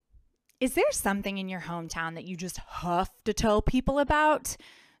Is there something in your hometown that you just have to tell people about?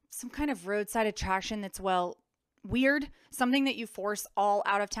 Some kind of roadside attraction that's, well, weird? Something that you force all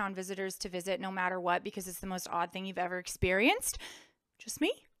out-of-town visitors to visit no matter what because it's the most odd thing you've ever experienced? Just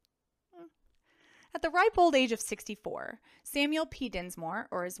me? At the ripe old age of 64, Samuel P. Dinsmore,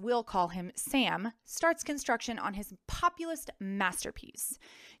 or as we'll call him, Sam, starts construction on his populist masterpiece.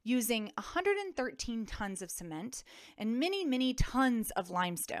 Using 113 tons of cement and many, many tons of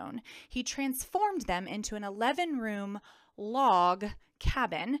limestone, he transformed them into an 11-room log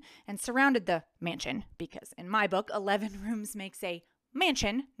cabin and surrounded the mansion, because in my book, 11 rooms makes a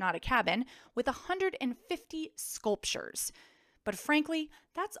mansion, not a cabin, with 150 sculptures. But frankly,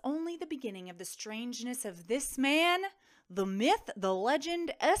 that's only the beginning of the strangeness of this man, the myth, the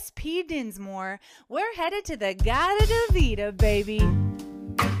legend, S.P. Dinsmore. We're headed to the Gata de Vida, baby.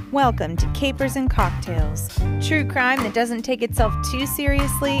 Welcome to Capers and Cocktails, true crime that doesn't take itself too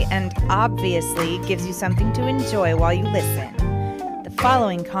seriously and obviously gives you something to enjoy while you listen. The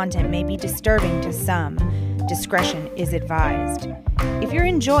following content may be disturbing to some. Discretion is advised. If you're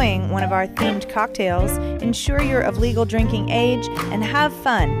enjoying one of our themed cocktails, ensure you're of legal drinking age and have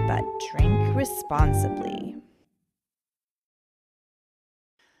fun, but drink responsibly.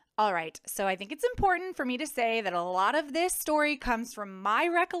 All right, so I think it's important for me to say that a lot of this story comes from my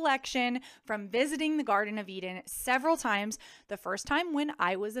recollection from visiting the Garden of Eden several times, the first time when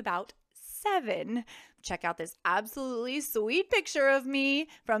I was about 7. Check out this absolutely sweet picture of me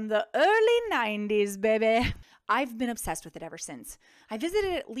from the early 90s, baby. I've been obsessed with it ever since. I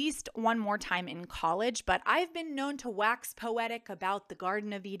visited at least one more time in college, but I've been known to wax poetic about the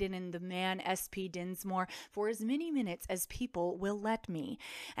Garden of Eden and the man S.P. Dinsmore for as many minutes as people will let me.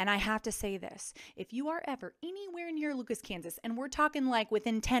 And I have to say this, if you are ever anywhere near Lucas, Kansas, and we're talking like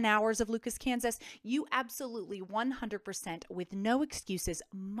within 10 hours of Lucas, Kansas, you absolutely 100% with no excuses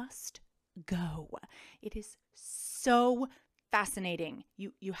must go. It is so fascinating.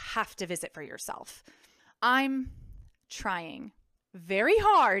 You have to visit for yourself. I'm trying very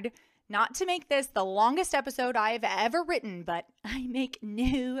hard not to make this the longest episode I've ever written, but I make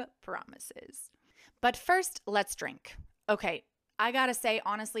no promises. But first, let's drink. Okay, I gotta say,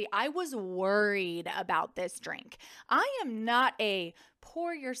 honestly, I was worried about this drink. I am not a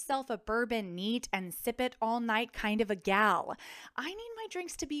pour yourself a bourbon neat and sip it all night kind of a gal. I need my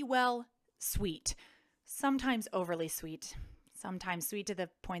drinks to be, well, sweet. Sometimes overly sweet. Sometimes sweet to the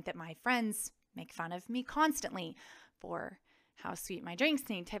point that my friends make fun of me constantly for how sweet my drinks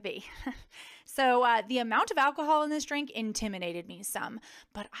need to be. So the amount of alcohol in this drink intimidated me some,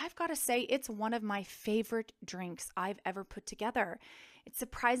 but I've got to say it's one of my favorite drinks I've ever put together. It's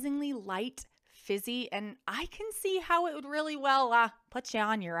surprisingly light, fizzy, and I can see how it would really well put you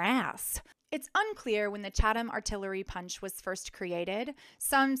on your ass. It's unclear when the Chatham Artillery Punch was first created.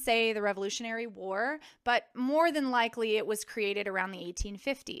 Some say the Revolutionary War, but more than likely it was created around the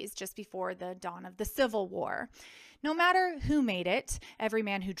 1850s, just before the dawn of the Civil War. No matter who made it, every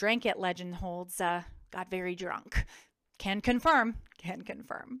man who drank it, legend holds, got very drunk. Can confirm.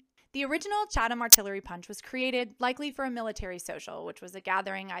 The original Chatham Artillery Punch was created likely for a military social, which was a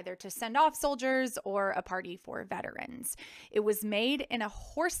gathering either to send off soldiers or a party for veterans. It was made in a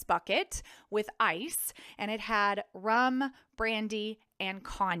horse bucket with ice, and it had rum, brandy, and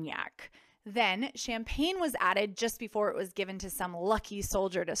cognac. Then champagne was added just before it was given to some lucky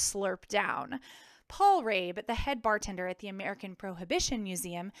soldier to slurp down. Paul Rabe, the head bartender at the American Prohibition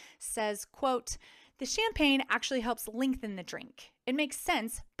Museum, says, quote, "The champagne actually helps lengthen the drink. It makes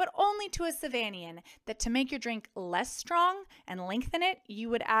sense, but only to a Savanian, that to make your drink less strong and lengthen it, you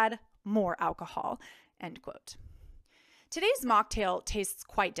would add more alcohol." End quote. Today's mocktail tastes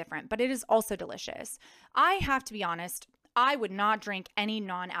quite different, but it is also delicious. I have to be honest, I would not drink any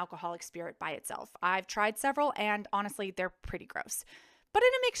non-alcoholic spirit by itself. I've tried several, and honestly, they're pretty gross. But in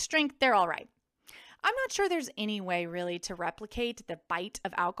a mixed drink, they're all right. I'm not sure there's any way really to replicate the bite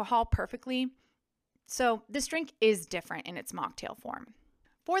of alcohol perfectly. So this drink is different in its mocktail form.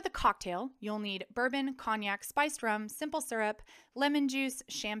 For the cocktail, you'll need bourbon, cognac, spiced rum, simple syrup, lemon juice,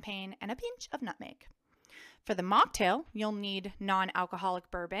 champagne, and a pinch of nutmeg. For the mocktail, you'll need non-alcoholic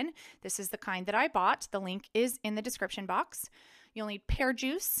bourbon. This is the kind that I bought. The link is in the description box. You'll need pear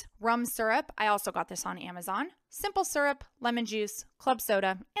juice, rum syrup. I also got this on Amazon. Simple syrup, lemon juice, club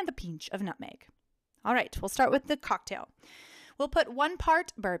soda, and the pinch of nutmeg. All right, we'll start with the cocktail. We'll put 1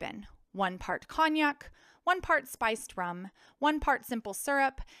 part bourbon, 1 part cognac, 1 part spiced rum, 1 part simple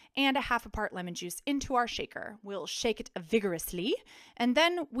syrup, and a 1/2 part lemon juice into our shaker. We'll shake it vigorously, and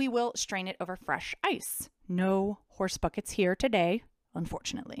then we will strain it over fresh ice. No horse buckets here today,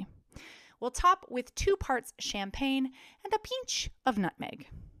 unfortunately. We'll top with 2 parts champagne and a pinch of nutmeg.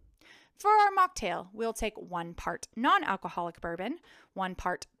 For our mocktail, we'll take 1 part non-alcoholic bourbon, 1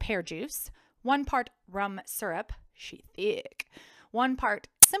 part pear juice, 1 part rum syrup, she thick, 1 part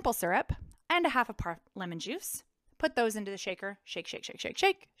simple syrup, and 1/2 part lemon juice. Put those into the shaker. Shake, shake, shake, shake,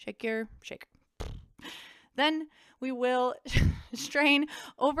 shake. Shake your shaker. Then we will strain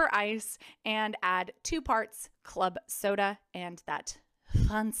over ice and add 2 parts club soda and that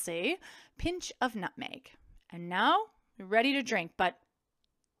fancy pinch of nutmeg. And now you're ready to drink, but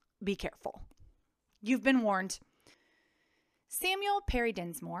be careful. You've been warned. Samuel Perry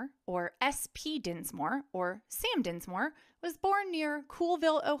Dinsmore, or S.P. Dinsmore, or Sam Dinsmore, was born near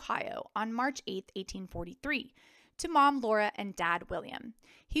Coolville, Ohio on March 8, 1843, to Mom Laura and Dad William.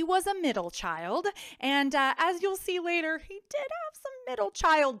 He was a middle child, and as you'll see later, he did have some middle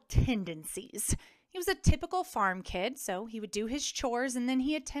child tendencies. He was a typical farm kid, so he would do his chores, and then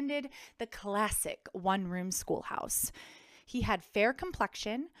he attended the classic one-room schoolhouse. He had fair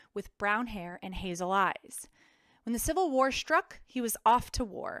complexion with brown hair and hazel eyes. When the Civil War struck, he was off to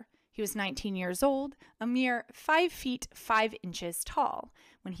war. He was 19 years old, a mere 5 feet 5 inches tall,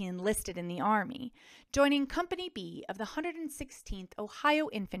 when he enlisted in the Army, joining Company B of the 116th Ohio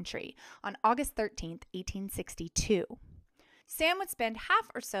Infantry on August 13, 1862. Sam would spend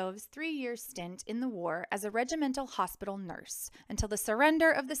half or so of his 3-year stint in the war as a regimental hospital nurse until the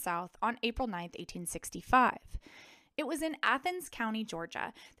surrender of the South on April 9, 1865. It was in Athens County,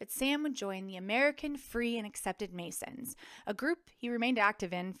 Georgia, that Sam would join the American Free and Accepted Masons, a group he remained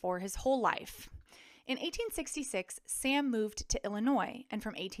active in for his whole life. In 1866, Sam moved to Illinois, and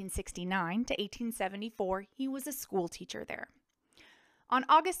from 1869 to 1874, he was a school teacher there. On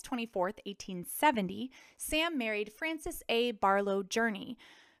August 24, 1870, Sam married Frances A. Barlow Journey.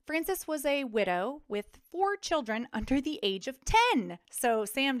 Frances was a widow with 4 children under the age of 10. So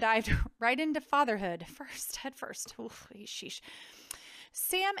Sam dived right into fatherhood head first. Oof, sheesh.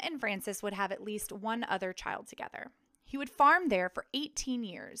 Sam and Frances would have at least 1 other child together. He would farm there for 18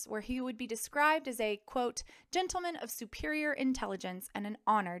 years, where he would be described as a, quote, gentleman of superior intelligence and an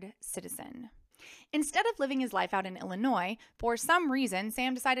honored citizen. Instead of living his life out in Illinois, for some reason,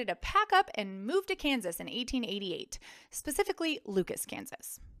 Sam decided to pack up and move to Kansas in 1888, specifically Lucas,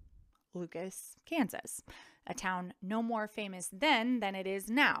 Kansas. Lucas, Kansas, a town no more famous then than it is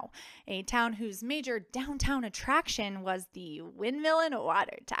now, a town whose major downtown attraction was the Windmill and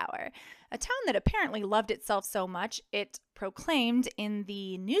Water Tower, a town that apparently loved itself so much it proclaimed in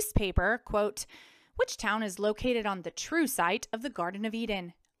the newspaper, quote, which town is located on the true site of the Garden of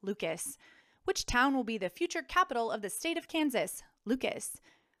Eden? Lucas. Which town will be the future capital of the state of Kansas? Lucas.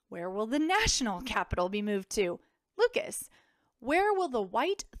 Where will the national capital be moved to? Lucas. Where will the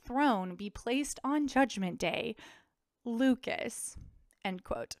white throne be placed on Judgment Day? Lucas. End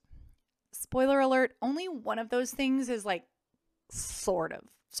quote. Spoiler alert, only one of those things is sort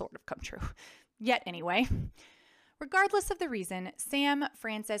of come true. Yet anyway, regardless of the reason, Sam,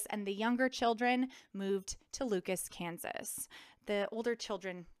 Frances, and the younger children moved to Lucas, Kansas. The older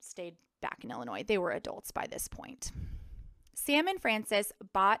children stayed back in Illinois. They were adults by this point. Sam and Frances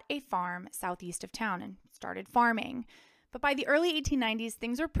bought a farm southeast of town and started farming. But by the early 1890s,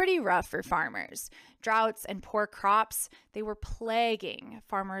 things were pretty rough for farmers. Droughts and poor crops, they were plaguing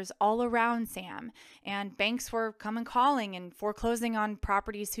farmers all around Sam, and banks were coming calling and foreclosing on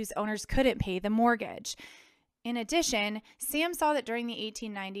properties whose owners couldn't pay the mortgage. In addition, Sam saw that during the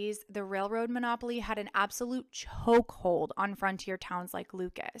 1890s, the railroad monopoly had an absolute chokehold on frontier towns like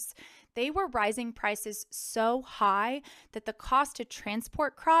Lucas. They were rising prices so high that the cost to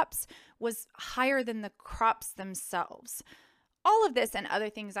transport crops was higher than the crops themselves. All of this and other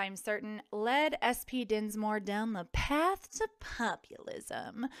things, I'm certain, led S.P. Dinsmore down the path to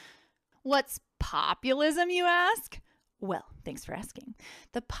populism. What's populism, you ask? Well, thanks for asking.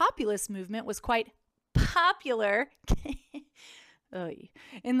 The populist movement was quite popular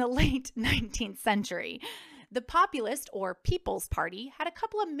in the late 19th century. The Populist, or People's Party, had a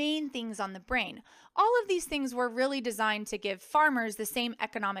couple of main things on the brain. All of these things were really designed to give farmers the same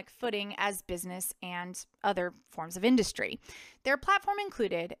economic footing as business and other forms of industry. Their platform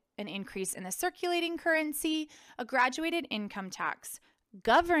included an increase in the circulating currency, a graduated income tax,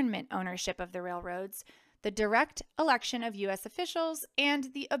 government ownership of the railroads, the direct election of U.S. officials,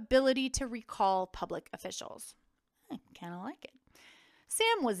 and the ability to recall public officials. I kind of like it.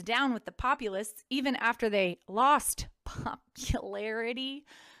 Sam was down with the populists even after they lost popularity.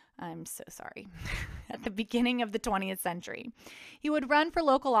 I'm so sorry. At the beginning of the 20th century. He would run for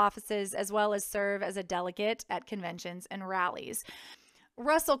local offices as well as serve as a delegate at conventions and rallies.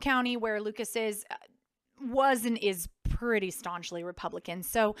 Russell County, where Lucas is, was and is pretty staunchly Republican,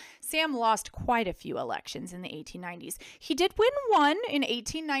 so Sam lost quite a few elections in the 1890s. He did win one in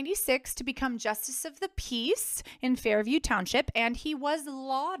 1896 to become Justice of the Peace in Fairview Township, and he was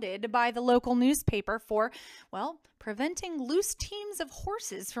lauded by the local newspaper for, well, preventing loose teams of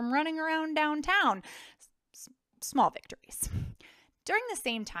horses from running around downtown. Small victories. During the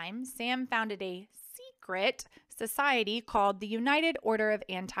same time, Sam founded a secret society called the United Order of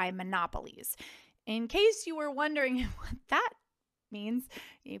Anti-Monopolies. In case you were wondering what that means,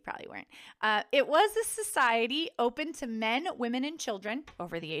 you probably weren't. It was a society open to men, women, and children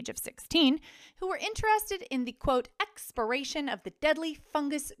over the age of 16 who were interested in the, quote, expiration of the deadly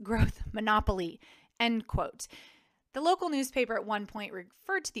fungus growth monopoly, end quote. The local newspaper at one point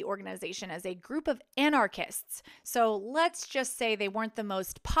referred to the organization as a group of anarchists. So let's just say they weren't the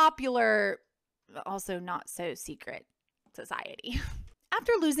most popular, also not so secret society.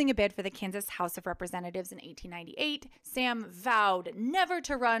 After losing a bid for the Kansas House of Representatives in 1898, Sam vowed never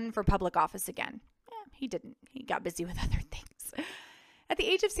to run for public office again. He didn't. He got busy with other things. At the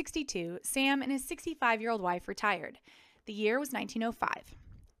age of 62, Sam and his 65-year-old wife retired. The year was 1905.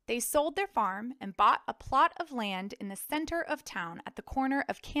 They sold their farm and bought a plot of land in the center of town at the corner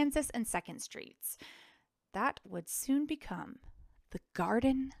of Kansas and 2nd Streets. That would soon become the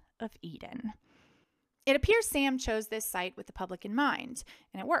Garden of Eden. It appears Sam chose this site with the public in mind,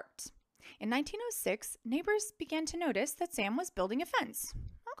 and it worked. In 1906, neighbors began to notice that Sam was building a fence.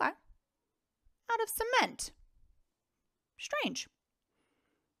 Okay. Out of cement. Strange.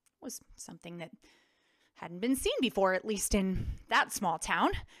 It was something that hadn't been seen before, at least in that small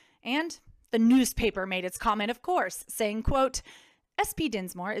town. And the newspaper made its comment, of course, saying, quote, S.P.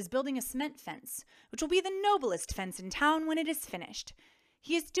 Dinsmore is building a cement fence, which will be the noblest fence in town when it is finished.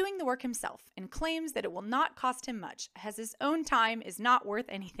 He is doing the work himself and claims that it will not cost him much, as his own time is not worth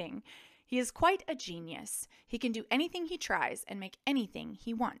anything. He is quite a genius. He can do anything he tries and make anything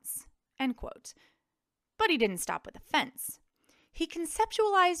he wants. End quote. But he didn't stop with a fence. He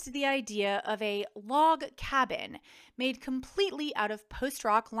conceptualized the idea of a log cabin made completely out of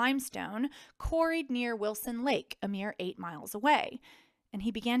post-rock limestone quarried near Wilson Lake, a mere 8 miles away. And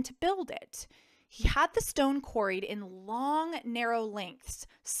he began to build it. He had the stone quarried in long, narrow lengths,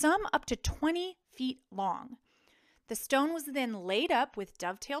 some up to 20 feet long. The stone was then laid up with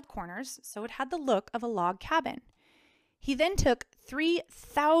dovetailed corners, so it had the look of a log cabin. He then took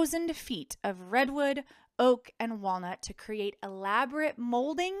 3,000 feet of redwood, oak, and walnut to create elaborate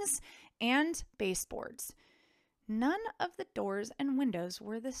moldings and baseboards. None of the doors and windows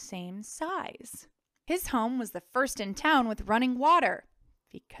were the same size. His home was the first in town with running water,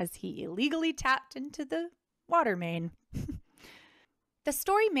 because he illegally tapped into the water main. The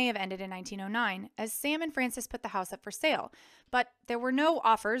story may have ended in 1909 as Sam and Frances put the house up for sale, but there were no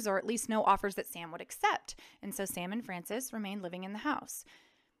offers, or at least no offers that Sam would accept, and so Sam and Frances remained living in the house.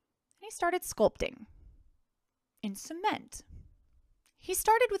 And he started sculpting in cement. He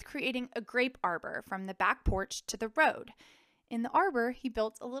started with creating a grape arbor from the back porch to the road. In the arbor, he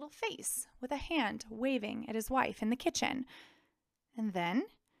built a little face with a hand waving at his wife in the kitchen. And then,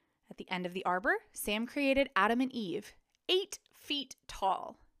 at the end of the arbor, Sam created Adam and Eve, 8 feet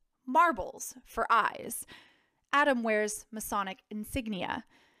tall, marbles for eyes. Adam wears Masonic insignia.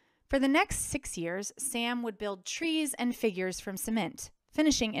 For the next 6 years, Sam would build trees and figures from cement,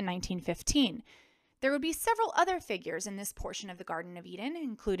 finishing in 1915. There would be several other figures in this portion of the Garden of Eden,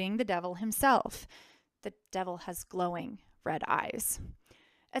 including the devil himself. The devil has glowing red eyes.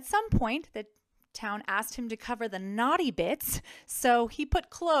 At some point, the town asked him to cover the naughty bits, so he put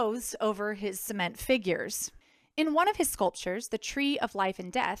clothes over his cement figures. In one of his sculptures, the Tree of Life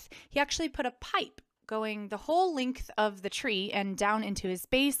and Death, he actually put a pipe going the whole length of the tree and down into his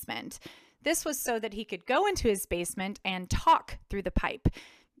basement. This was so that he could go into his basement and talk through the pipe,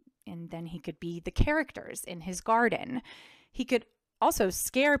 and then he could be the characters in his garden. He could also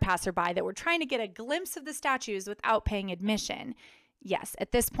scare passerby that were trying to get a glimpse of the statues without paying admission. Yes,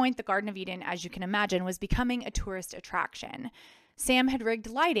 at this point, the Garden of Eden, as you can imagine, was becoming a tourist attraction. Sam had rigged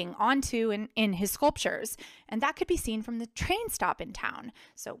lighting onto and in his sculptures, and that could be seen from the train stop in town.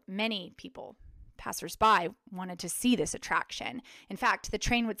 So many people, passers-by, wanted to see this attraction. In fact, the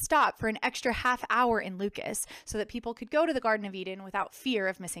train would stop for an extra half hour in Lucas so that people could go to the Garden of Eden without fear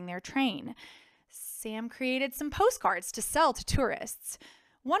of missing their train. Sam created some postcards to sell to tourists.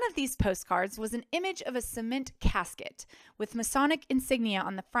 One of these postcards was an image of a cement casket with Masonic insignia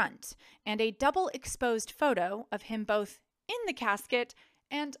on the front and a double exposed photo of him both in the casket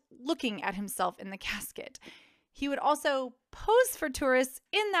and looking at himself in the casket. He would also pose for tourists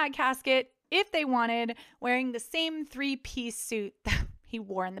in that casket if they wanted, wearing the same 3-piece suit that he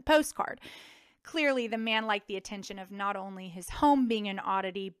wore in the postcard. Clearly, the man liked the attention of not only his home being an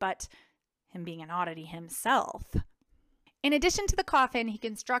oddity, but him being an oddity himself. In addition to the coffin, he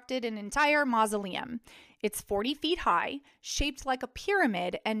constructed an entire mausoleum. It's 40 feet high, shaped like a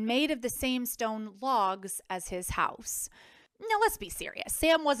pyramid, and made of the same stone logs as his house. Now, let's be serious.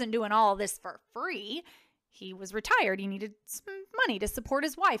 Sam wasn't doing all this for free. He was retired. He needed some money to support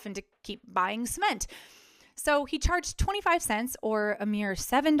his wife and to keep buying cement. So he charged 25 cents, or a mere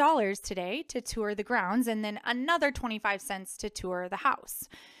 $7 today, to tour the grounds, and then another 25 cents to tour the house.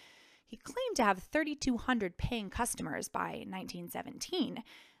 He claimed to have 3,200 paying customers by 1917.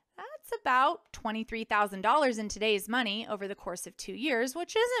 That's about $23,000 in today's money over the course of 2 years,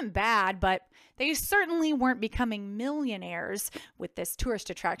 which isn't bad, but they certainly weren't becoming millionaires with this tourist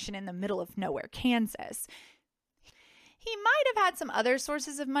attraction in the middle of nowhere, Kansas. He might have had some other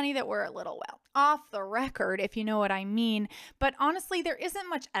sources of money that were a little, well, off the record, if you know what I mean, but honestly, there isn't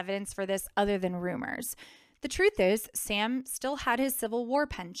much evidence for this other than rumors. The truth is, Sam still had his Civil War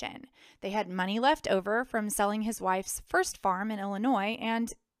pension. They had money left over from selling his wife's first farm in Illinois,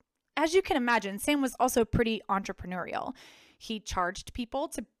 and as you can imagine, Sam was also pretty entrepreneurial. He charged people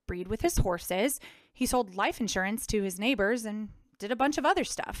to breed with his horses, he sold life insurance to his neighbors, and did a bunch of other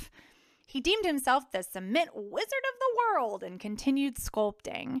stuff. He deemed himself the cement wizard of the world and continued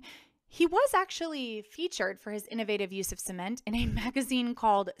sculpting. He was actually featured for his innovative use of cement in a magazine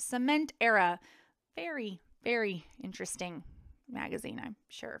called Cement Era. Very, very interesting magazine, I'm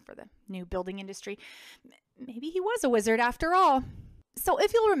sure, for the new building industry. Maybe he was a wizard after all. So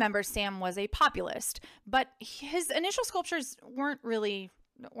if you'll remember, Sam was a populist, but his initial sculptures weren't really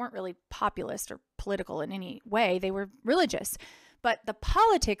populist or political in any way. They were religious. But the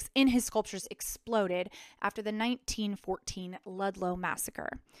politics in his sculptures exploded after the 1914 Ludlow Massacre.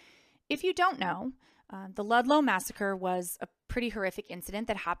 If you don't know, the Ludlow Massacre was a pretty horrific incident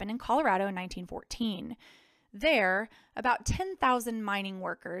that happened in Colorado in 1914. There, about 10,000 mining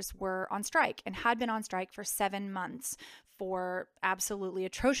workers were on strike and had been on strike for 7 months for absolutely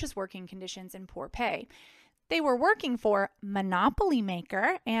atrocious working conditions and poor pay. They were working for monopoly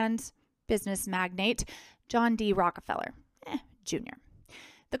maker and business magnate John D. Rockefeller Jr.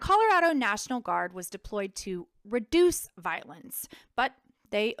 The Colorado National Guard was deployed to reduce violence, but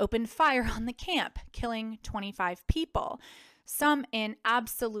they opened fire on the camp, killing 25 people, some in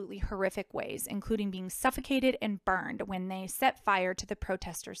absolutely horrific ways, including being suffocated and burned when they set fire to the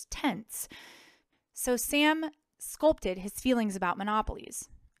protesters' tents. So Sam sculpted his feelings about monopolies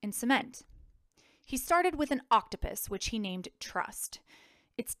in cement. He started with an octopus, which he named Trust.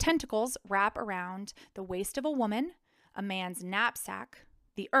 Its tentacles wrap around the waist of a woman, a man's knapsack,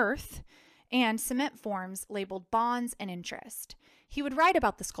 the earth, and cement forms labeled bonds and interest. He would write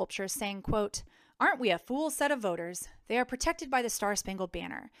about the sculptures saying, quote, "Aren't we a fool set of voters? They are protected by the Star-Spangled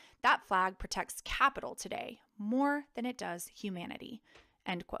Banner. That flag protects capital today more than it does humanity."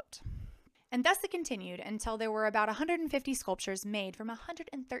 End quote. And thus it continued until there were about 150 sculptures made from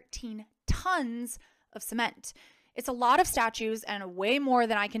 113 tons of cement. It's a lot of statues and way more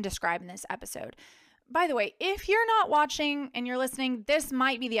than I can describe in this episode. By the way, if you're not watching and you're listening, this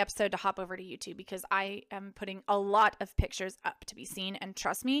might be the episode to hop over to YouTube because I am putting a lot of pictures up to be seen. And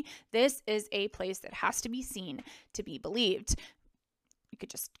trust me, this is a place that has to be seen to be believed. You could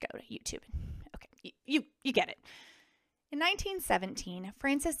just go to YouTube. Okay, you get it. In 1917,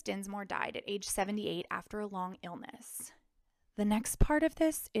 Francis Dinsmore died at age 78 after a long illness. The next part of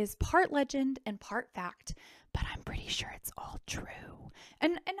this is part legend and part fact, but I'm pretty sure it's all true.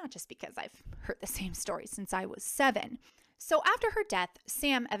 And not just because I've heard the same story since I was 7. So after her death,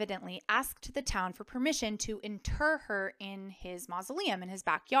 Sam evidently asked the town for permission to inter her in his mausoleum in his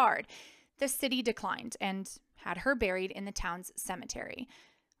backyard. The city declined and had her buried in the town's cemetery.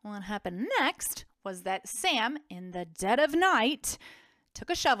 What happened next was that Sam, in the dead of night, took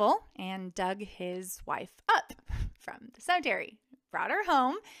a shovel and dug his wife up from the cemetery, brought her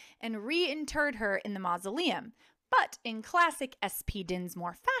home, and reinterred her in the mausoleum. But in classic S.P.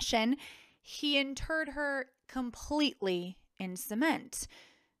 Dinsmore fashion, he interred her completely in cement.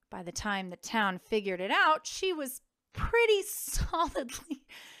 By the time the town figured it out, she was pretty solidly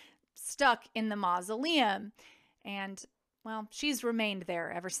stuck in the mausoleum. And, well, she's remained there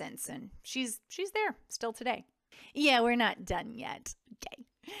ever since, and she's there still today. Yeah, we're not done yet. Okay.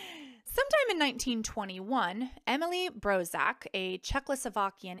 Sometime in 1921, Emily Brozak, a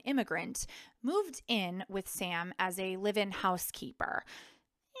Czechoslovakian immigrant, moved in with Sam as a live-in housekeeper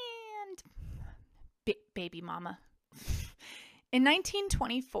and baby mama. In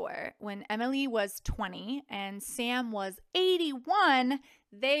 1924, when Emily was 20 and Sam was 81,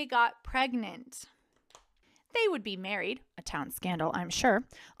 they got pregnant. They would be married, a town scandal, I'm sure,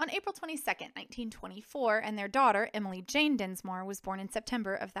 on April 22nd, 1924, and their daughter, Emily Jane Dinsmore, was born in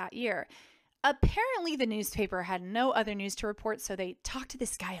September of that year. Apparently, the newspaper had no other news to report, so they talked to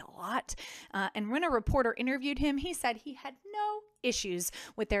this guy a lot. And when a reporter interviewed him, he said he had no issues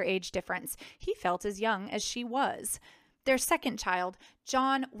with their age difference. He felt as young as she was. Their second child,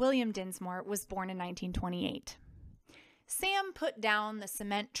 John William Dinsmore, was born in 1928. Sam put down the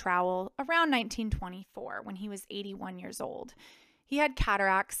cement trowel around 1924 when he was 81 years old. He had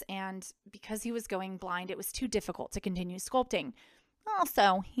cataracts, and because he was going blind, it was too difficult to continue sculpting.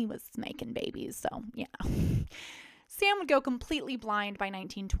 Also, he was making babies, so yeah. Sam would go completely blind by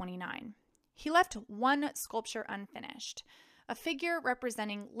 1929. He left one sculpture unfinished. A figure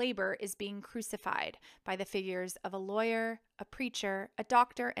representing labor is being crucified by the figures of a lawyer, a preacher, a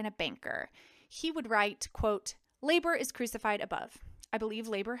doctor, and a banker. He would write, quote, "Labor is crucified above. I believe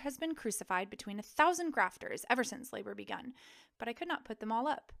labor has been crucified between 1,000 grafters ever since labor begun, but I could not put them all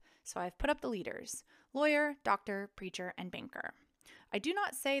up, so I have put up the leaders, lawyer, doctor, preacher, and banker. I do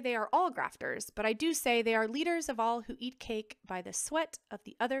not say they are all grafters, but I do say they are leaders of all who eat cake by the sweat of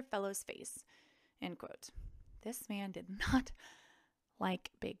the other fellow's face." End quote. This man did not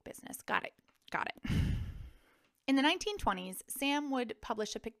like big business. Got it. In the 1920s, Sam would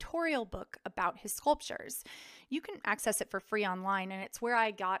publish a pictorial book about his sculptures. You can access it for free online, and it's where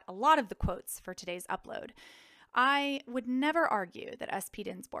I got a lot of the quotes for today's upload. I would never argue that S.P.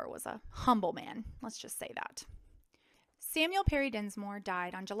 Dinsmore was a humble man. Let's just say that. Samuel Perry Dinsmore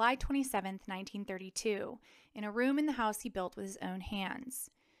died on July 27, 1932, in a room in the house he built with his own hands.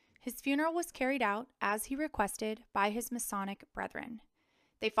 His funeral was carried out, as he requested, by his Masonic brethren.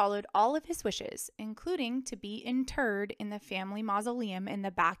 They followed all of his wishes, including to be interred in the family mausoleum in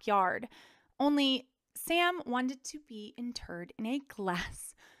the backyard. Only Sam wanted to be interred in a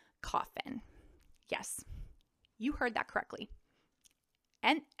glass coffin. Yes, you heard that correctly.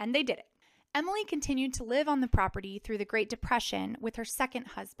 And they did it. Emily continued to live on the property through the Great Depression with her second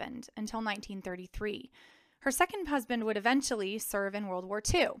husband until 1933. Her second husband would eventually serve in World War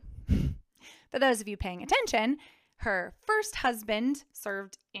II. For those of you paying attention, her first husband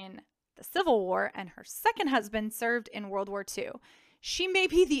served in the Civil War and her second husband served in World War II. She may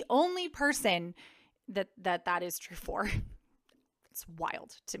be the only person that is true for. It's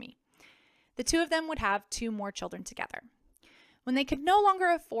wild to me. The two of them would have 2 more children together. When they could no longer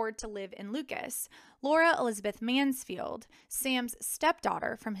afford to live in Lucas, Laura Elizabeth Mansfield, Sam's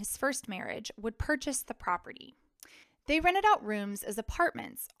stepdaughter from his first marriage, would purchase the property. They rented out rooms as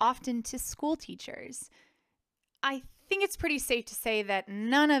apartments, often to school teachers. I think it's pretty safe to say that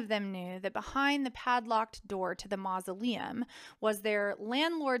none of them knew that behind the padlocked door to the mausoleum was their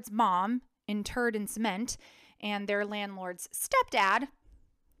landlord's mom, interred in cement, and their landlord's stepdad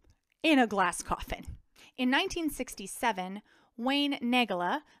in a glass coffin. In 1967, Wayne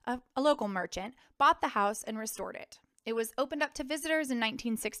Nagala, a local merchant, bought the house and restored it. It was opened up to visitors in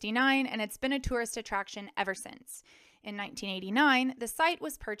 1969, and it's been a tourist attraction ever since. In 1989, the site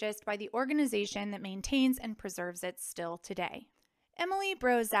was purchased by the organization that maintains and preserves it still today. Emily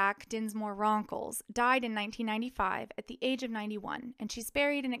Brozak Dinsmore Ronkles died in 1995 at the age of 91, and she's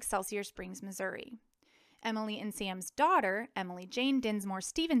buried in Excelsior Springs, Missouri. Emily and Sam's daughter, Emily Jane Dinsmore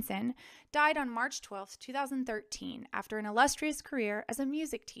Stevenson, died on March 12, 2013, after an illustrious career as a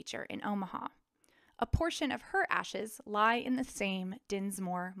music teacher in Omaha. A portion of her ashes lie in the same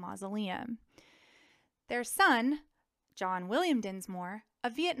Dinsmore mausoleum. Their son, John William Dinsmore, a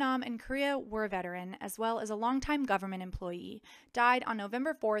Vietnam and Korea War veteran as well as a longtime government employee, died on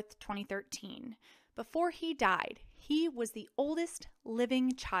November 4, 2013. Before he died, he was the oldest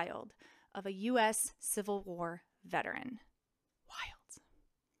living child of a U.S. Civil War veteran. Wild.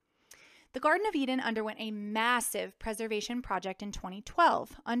 The Garden of Eden underwent a massive preservation project in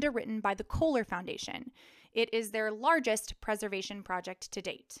 2012, underwritten by the Kohler Foundation. It is their largest preservation project to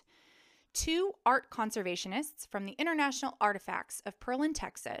date. 2 art conservationists from the International Artifacts of Pearland,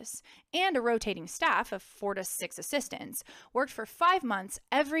 Texas, and a rotating staff of 4 to 6 assistants worked for 5 months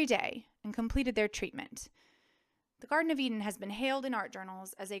every day and completed their treatment. The Garden of Eden has been hailed in art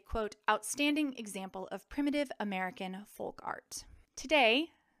journals as a, quote, outstanding example of primitive American folk art. Today,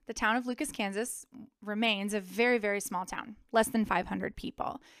 the town of Lucas, Kansas remains a very, very small town, less than 500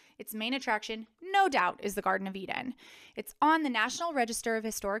 people. Its main attraction, no doubt, is the Garden of Eden. It's on the National Register of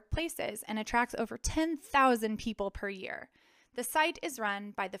Historic Places and attracts over 10,000 people per year. The site is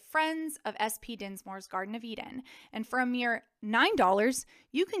run by the Friends of S.P. Dinsmore's Garden of Eden, and for a mere $9,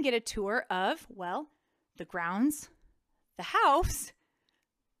 you can get a tour of, well, the grounds, the house,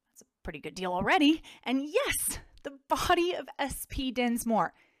 that's a pretty good deal already, and yes, the body of S.P.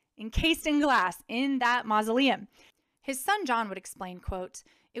 Dinsmore, encased in glass in that mausoleum. His son John would explain, quote,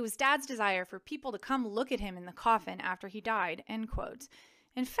 "It was Dad's desire for people to come look at him in the coffin after he died," end quote.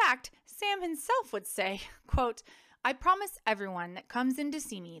 In fact, Sam himself would say, quote, "I promise everyone that comes in to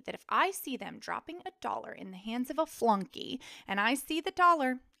see me that if I see them dropping $1 in the hands of a flunky and I see the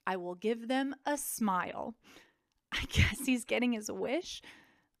dollar, I will give them a smile." I guess he's getting his wish.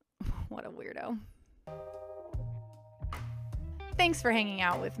 What a weirdo. Thanks for hanging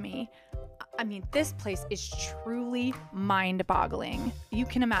out with me. I mean, this place is truly mind-boggling. You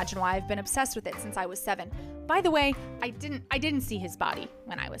can imagine why I've been obsessed with it since I was 7. By the way, I didn't see his body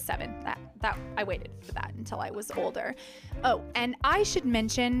when I was 7. That I waited for that until I was older. Oh, and I should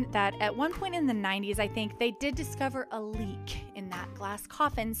mention that at one point in the 90s, I think, they did discover a leak in that glass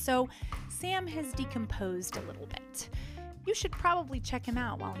coffin, so Sam has decomposed a little bit. You should probably check him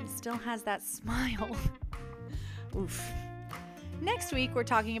out while he still has that smile. Oof. Next week, we're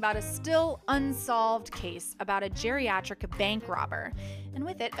talking about a still unsolved case about a geriatric bank robber. And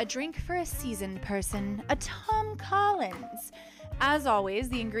with it, a drink for a seasoned person, a Tom Collins. As always,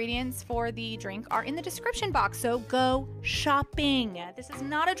 the ingredients for the drink are in the description box, so go shopping. This is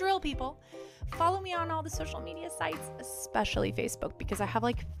not a drill, people. Follow me on all the social media sites, especially Facebook, because I have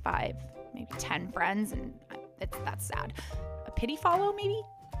like 5, maybe 10 friends, and that's sad. A pity follow, maybe?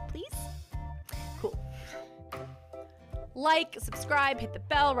 Please? Cool. Like, subscribe, hit the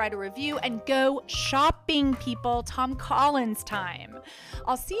bell, write a review, and go shopping, people. Tom Collins time.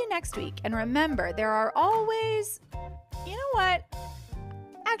 I'll see you next week. And remember, there are always, you know what?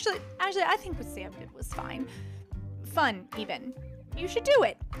 Actually, I think what Sam did was fine. Fun, even. You should do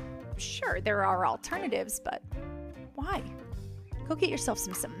it. Sure, there are alternatives, but why? Go get yourself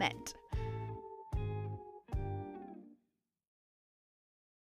some cement.